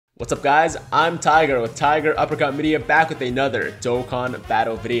What's up guys, I'm Tiger with Tiger Uppercut Media back with another Dokkan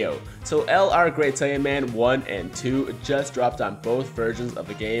battle video. So LR Great SAIYAMAN 1 and 2 just dropped on both versions of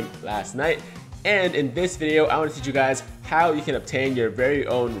the game last night. And in this video, I want to teach you guys how you can obtain your very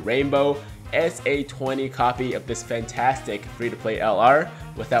own rainbow SA20 copy of this fantastic free-to-play LR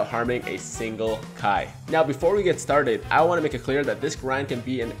without harming a single Kai. Now before we get started, I want to make it clear that this grind can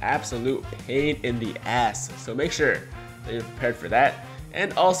be an absolute pain in the ass. So make sure that you're prepared for that.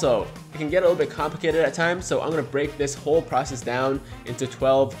 And also, it can get a little bit complicated at times, so I'm going to break this whole process down into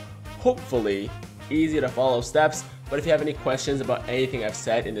 12, hopefully, easy to follow steps. But if you have any questions about anything I've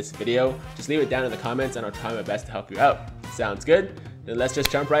said in this video, just leave it down in the comments and I'll try my best to help you out. Sounds good? Then let's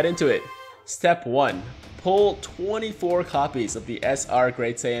just jump right into it. Step 1. Pull 24 copies of the SR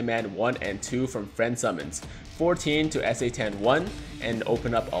Great SAIYAMAN 1 and 2 from friend summons, 14 to SA10-1 and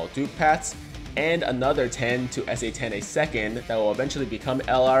open up all dupe paths, and another 10 to SA10 a second that will eventually become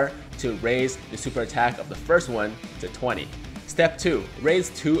LR to raise the super attack of the first one to 20. Step 2.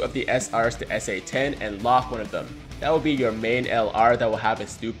 Raise 2 of the SRs to SA10 and lock one of them. That will be your main LR that will have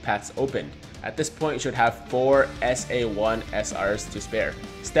its dupe paths open. At this point, you should have 4 SA1 SRs to spare.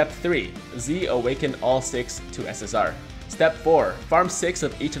 Step 3. Z awaken all 6 to SSR. Step 4. Farm 6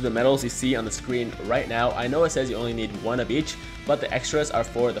 of each of the medals you see on the screen right now. I know it says you only need 1 of each, but the extras are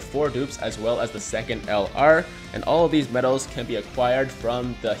for the 4 dupes as well as the second LR, and all of these medals can be acquired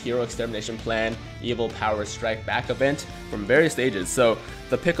from the Hero Extermination Plan Evil Power Strike Back event from various stages. So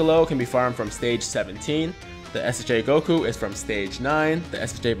the Piccolo can be farmed from stage 17, the SSJ Goku is from stage 9, the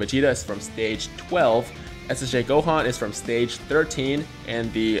SSJ Vegeta is from stage 12, SSJ Gohan is from stage 13,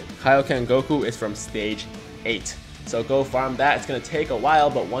 and the Kaioken Goku is from stage 8. So go farm that. It's going to take a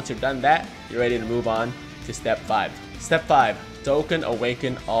while, but once you're done that, you're ready to move on to step 5. Step 5. Dokkan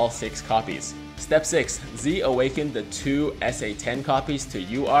awaken all 6 copies. Step 6. Z awaken the 2 SA10 copies to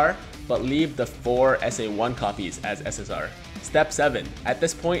UR, but leave the 4 SA1 copies as SSR. Step 7. At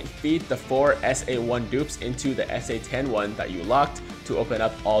this point, feed the 4 SA1 dupes into the SA10 one that you locked to open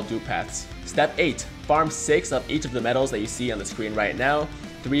up all dupe paths. Step 8. Farm 6 of each of the medals that you see on the screen right now,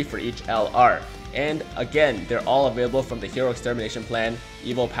 3 for each LR. And again, they're all available from the Hero Extermination Plan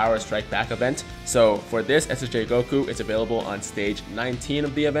Evil Power Strike Back event. So for this SSJ Goku, it's available on stage 19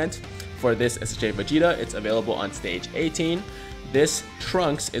 of the event. For this SSJ Vegeta, it's available on stage 18. This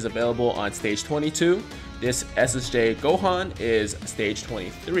Trunks is available on stage 22. This SSJ Gohan is stage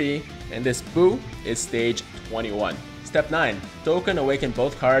 23. And this Buu is stage 21. Step 9. Dokkan awaken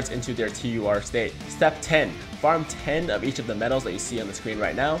both cards into their TUR state. Step 10. Farm 10 of each of the medals that you see on the screen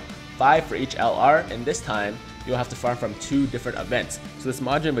right now. 5 for each LR, and this time you'll have to farm from 2 different events. So this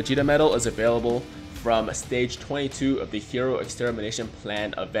Majin Vegeta medal is available from stage 22 of the Hero Extermination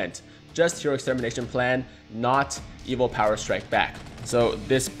Plan event. Just Hero Extermination Plan, not Evil Power Strike Back. So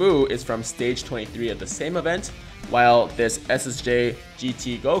this Buu is from stage 23 of the same event, while this SSJ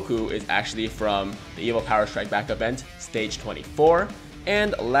GT Goku is actually from the Evil Power Strike Back event, stage 24.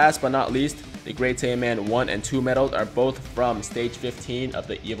 And last but not least, the Great SAIYAMAN 1 and 2 medals are both from stage 15 of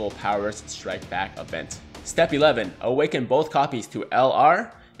the Evil Powers Strike Back event. Step 11. Awaken both copies to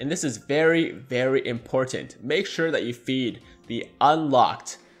LR, and this is very, very important. Make sure that you feed the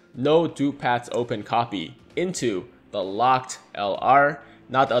unlocked, no dupe paths open copy into the locked LR,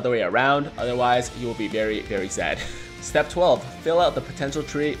 not the other way around, otherwise you will be very, very sad. Step 12. Fill out the potential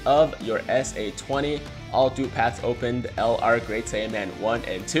tree of your SA20, all dupe paths opened LR Great SAIYAMAN 1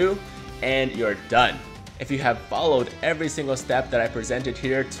 and 2, and you're done. If you have followed every single step that I presented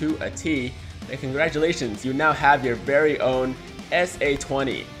here to a T, then congratulations, you now have your very own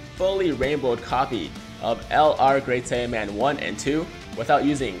SA20 fully rainbowed copy of LR Great SAIYAMAN 1 and 2 without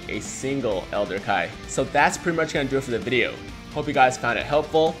using a single Elder Kai. So that's pretty much gonna do it for the video. Hope you guys found it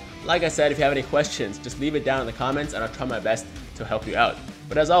helpful. Like I said, if you have any questions, just leave it down in the comments and I'll try my best to help you out.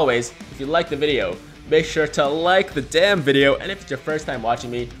 But as always, if you liked the video, make sure to like the damn video, and if it's your first time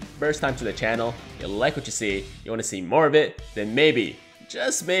watching me, first time to the channel, you like what you see, you want to see more of it, then maybe,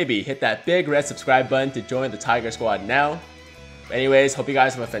 just maybe, hit that big red subscribe button to join the Tiger Squad now. But anyways, hope you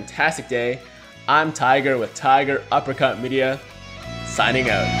guys have a fantastic day. I'm Tiger with Tiger Uppercut Media, signing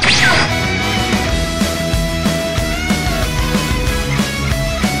out.